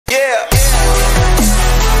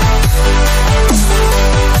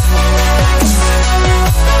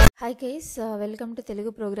Hi guys, welcome to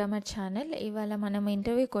Telugu programmer channel. ఇవాళ మనం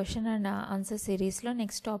interview question and answer సిరీస్లో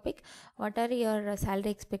next topic what are your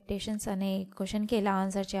salary expectations అనే క్వశ్చన్కి ఎలా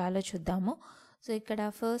ఆన్సర్ చేయాలో చూద్దాము. సో ఇక్కడ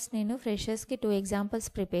ఫస్ట్ నేను ఫ్రెషర్స్కి 2 ఎగ్జాంపుల్స్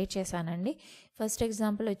ప్రిపేర్ చేశానండి. ఫస్ట్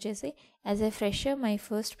ఎగ్జాంపుల్ వచ్చేసి, as a fresher my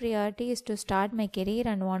first priority is to start my career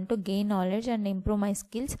and want to gain knowledge and improve my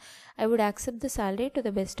skills. I would accept the salary to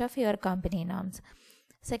the best of your company norms.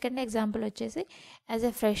 Second example వచ్చేసి, as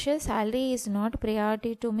a fresher salary is not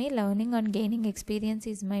priority to me, learning and gaining experience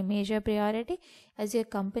is my major priority. As your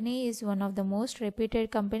company is one of the most reputed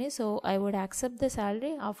company, so I would accept the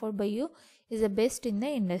salary offered by you is the best in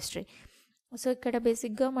the industry. So ఇక్కడ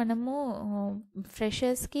బేసిక్గా మనము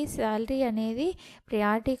ఫ్రెషర్స్కి salary అనేది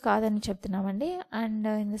priority కాదని చెప్తున్నామండి. And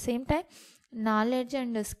in the same time knowledge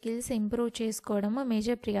and skills improve చేసుకోవడము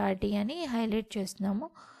major priority అని highlight చేస్తున్నాము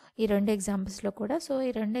ఈ 2 ఎగ్జాంపుల్స్లో కూడా. సో ఈ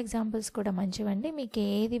 2 ఎగ్జాంపుల్స్ కూడా మంచివండి, మీకు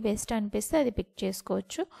ఏది బెస్ట్ అనిపిస్తే అది పిక్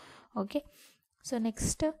చేసుకోవచ్చు. ఓకే, సో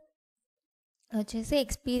నెక్స్ట్ వచ్చేసి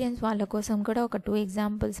ఎక్స్పీరియన్స్ వాళ్ళ కోసం కూడా ఒక 2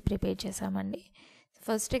 ఎగ్జాంపుల్స్ ప్రిపేర్ చేశామండి.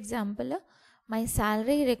 First example, my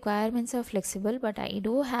salary requirements are flexible, but I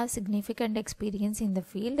do have significant experience in the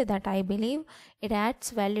field that I believe it adds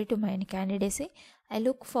value to my candidacy. I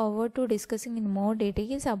look forward to discussing in more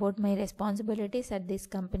details about my responsibilities at this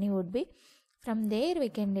company would be. From there we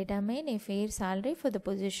can determine a fair salary for the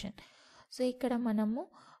position. So ఇక్కడ మనము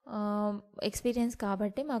experience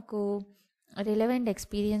కాబట్టి మాకు relevant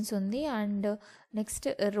experience ఉంది and next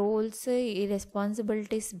roles ఈ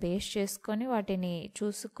responsibilities base చేసుకొని వాటిని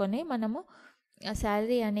చూసుకొని మనము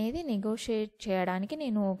శాలరీ అనేది నెగోషియేట్ చేయడానికి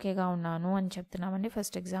నేను ఓకేగా ఉన్నాను అని చెప్తున్నామండి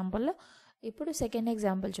ఫస్ట్ ఎగ్జాంపుల్లో. ఇప్పుడు సెకండ్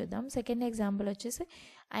ఎగ్జాంపుల్ చూద్దాం. సెకండ్ ఎగ్జాంపుల్ వచ్చేసి,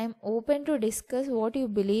 I'm open to discuss what you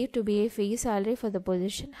believe to be A fair salary for the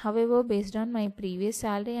position. However based on my previous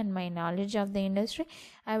salary and my knowledge of the industry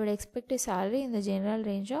I would expect A salary in the general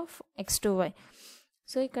range of X to Y.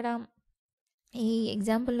 So ఇక్కడ ఈ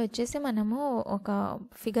example వచ్చేసి మనము ఒక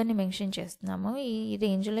ఫిగర్ని mention చేస్తున్నాము, ఈ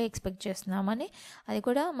రేంజ్లో expect చేస్తున్నామని. అది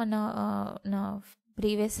కూడా నా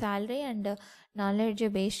previous salary and knowledge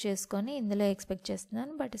base చేసుకొని ఇందులో ఎక్స్పెక్ట్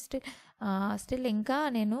చేస్తున్నాను. బట్ స్టిల్ ఇంకా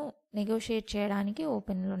నేను నెగోషియేట్ చేయడానికి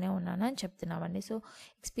ఓపెన్లోనే ఉన్నాను అని చెప్తున్నామండి. సో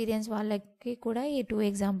ఎక్స్పీరియన్స్ వాళ్ళకి కూడా ఈ 2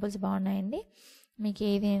 ఎగ్జాంపుల్స్ బాగున్నాయండి. మీకు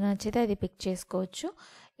ఏది నచ్చితే అది పిక్ చేసుకోవచ్చు.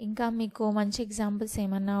 ఇంకా మీకు మంచి ఎగ్జాంపుల్స్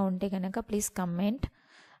ఏమన్నా ఉంటే కనుక please comment.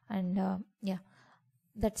 And yeah,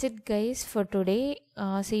 that's it guys for today.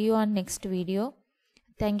 See you on next video.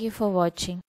 Thank you for watching.